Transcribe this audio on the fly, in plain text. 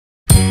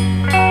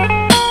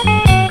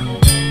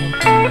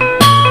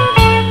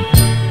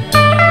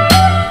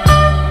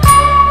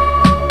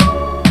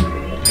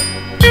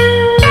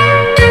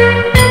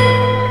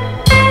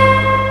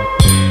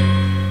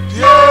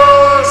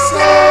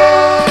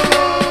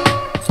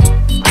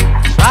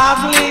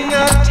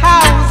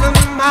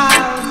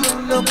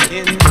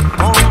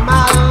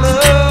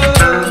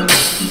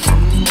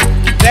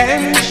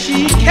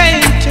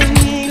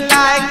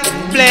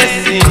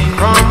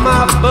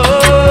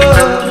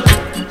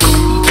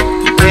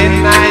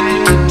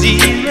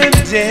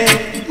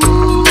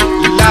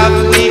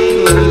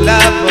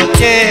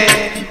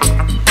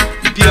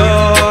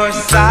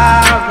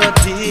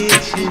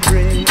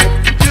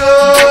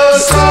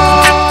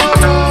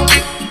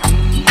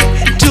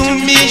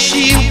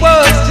she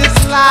was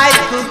just like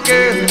a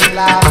girl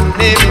I've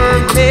never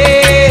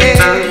met.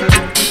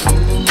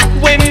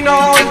 When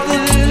all the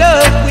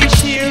love we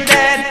shared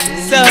and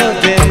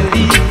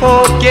suddenly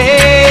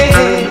forget,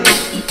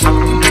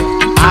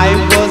 I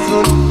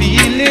wasn't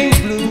feeling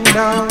blue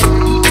now.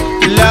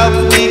 Love,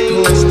 we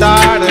could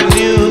start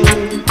anew.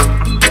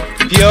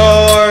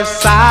 Pure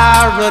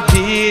sorrow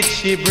did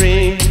she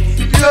bring.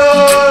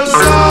 Pure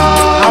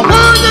sorrow. I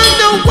wanna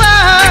know why.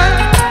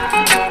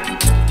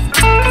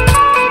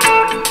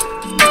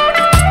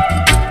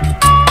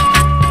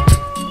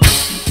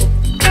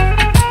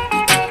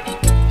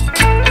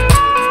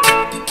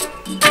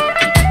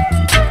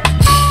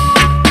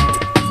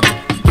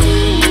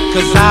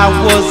 'Cause I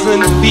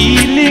wasn't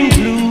feeling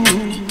blue.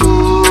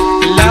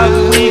 Love,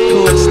 we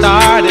could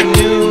start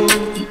anew.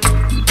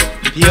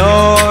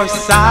 Pure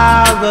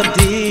sorrow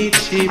did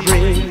she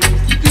bring.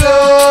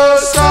 Pure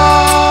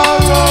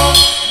sorrow.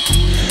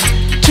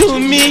 To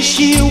me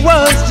she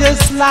was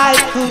just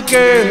like a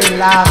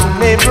girl I've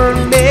never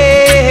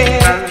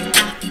met.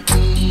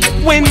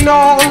 When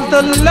all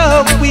the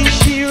love we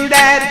shared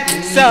had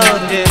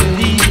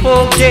suddenly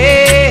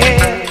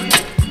forget.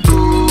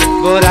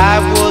 But I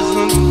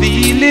wasn't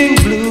feeling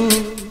blue.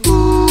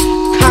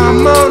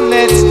 Come on,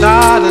 let's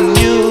start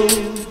anew.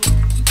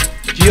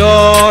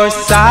 Pure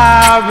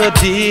sorrow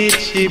did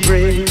she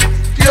bring.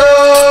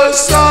 Pure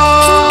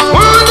sorrow.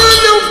 Wanna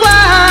know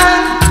why?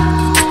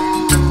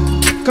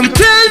 Come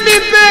tell me,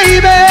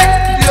 baby.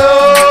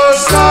 Pure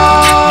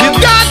sorrow. You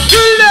got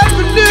to let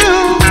me know.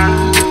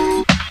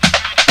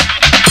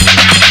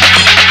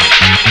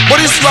 But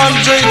this one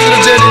joint to the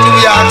journey in New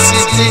York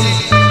City.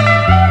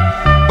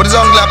 But it's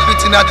only a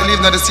pity not to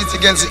live in the city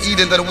against the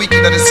Eden, the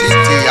wicked of the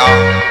city, y'all.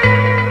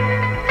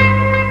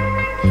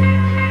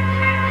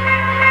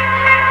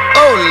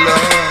 Oh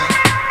Lord,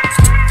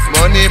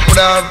 money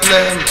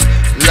problem,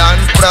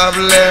 land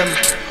problem,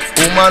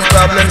 woman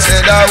problem,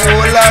 said a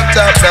whole lot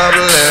of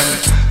problem.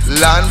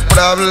 Land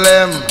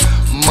problem,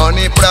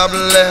 money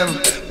problem,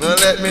 well,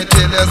 let me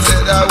tell you,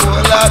 said a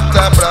whole lot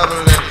of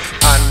problem.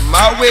 On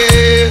my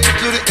way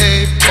to the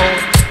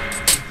airport,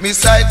 me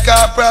side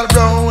Corporal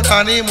Brown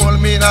and him hold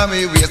me in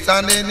me waist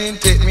and then him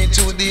take me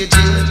to the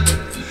jail.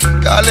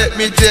 Cause let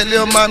me tell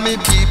you, man, me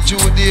peep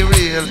through the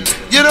rail.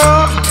 You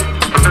know,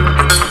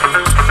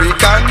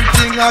 African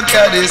thing I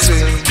carry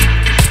swing.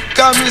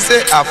 Cause me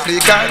say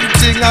African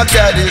thing I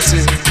carry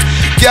swing.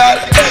 Girl,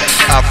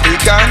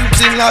 African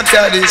thing I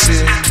carry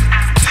swing.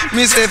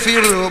 Me say fi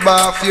rub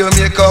off your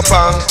makeup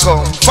and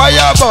come.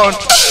 Fire burn.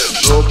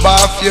 Rub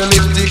off your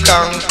lipstick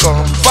and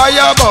come.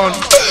 Fire burn.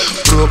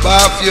 Rub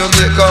off your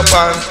makeup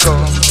and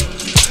come.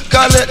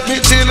 Cause let me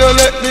chill you,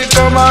 let me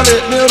come and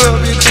let me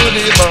rub it to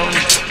the bone.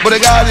 But the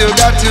girl you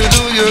got to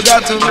do, you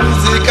got to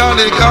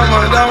musically come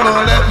on down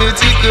and let me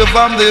take you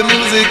from the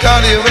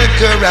musically wake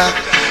you right.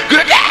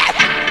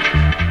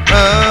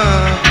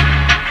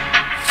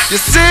 You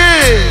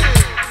see,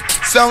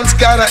 sounds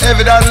kinda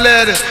heavy that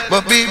lady,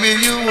 but baby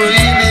you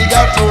really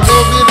got to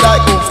love it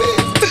like a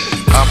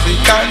faith.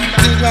 African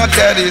thing I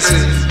carry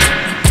swing.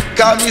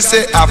 Call me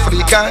say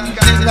African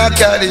thing I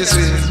carry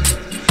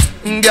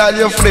swing. Girl,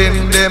 your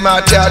friend, them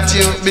a chat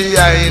you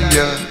behind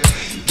you.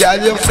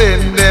 Girl, your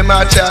friend, them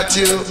a chat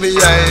you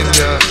behind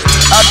you.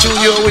 I to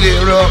you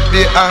wear up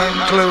the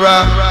ankle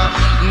wrap.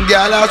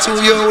 Girl, I to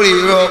you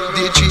wear up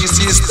the three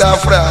sister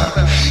frock.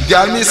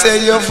 Girl, me say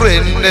your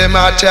friend, them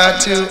a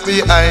chat you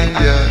behind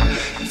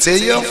you.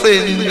 Say your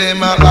friend,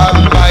 them a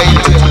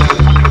backbite you.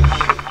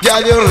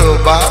 Girl, you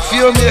rub off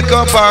your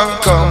makeup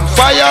and come.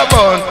 Fire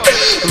burn.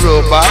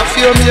 Rub off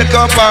your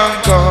makeup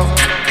and come.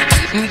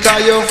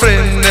 Cause your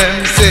friend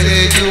them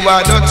say you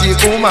a dirty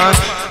woman.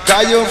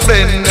 Cause your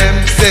friend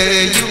them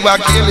say you a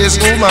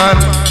careless woman.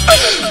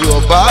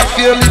 Rub off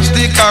your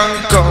lipstick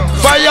and come.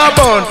 Fire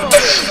burn.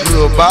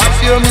 Rub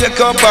off your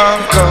makeup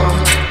and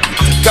come.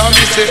 Cause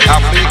me say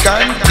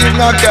African thing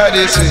I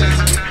carry swing.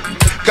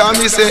 Cause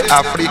me say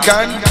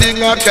African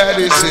thing I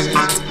carry swing.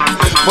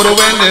 But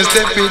when they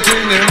step it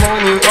in the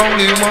money,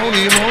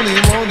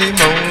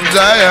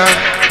 Zion,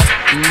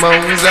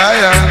 Mount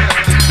Zion.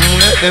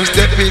 Let them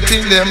step it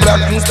in them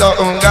black and star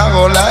on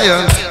Garo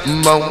Lion,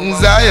 Mount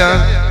Zion,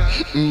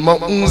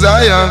 Mount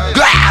Zion.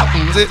 Black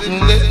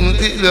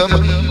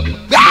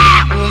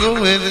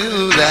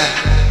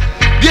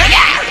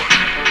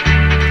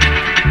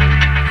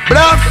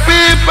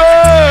people,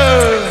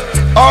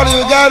 all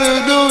you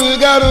gotta do, you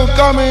gotta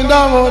come in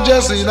down on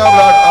Jesse, the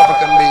black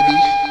African baby.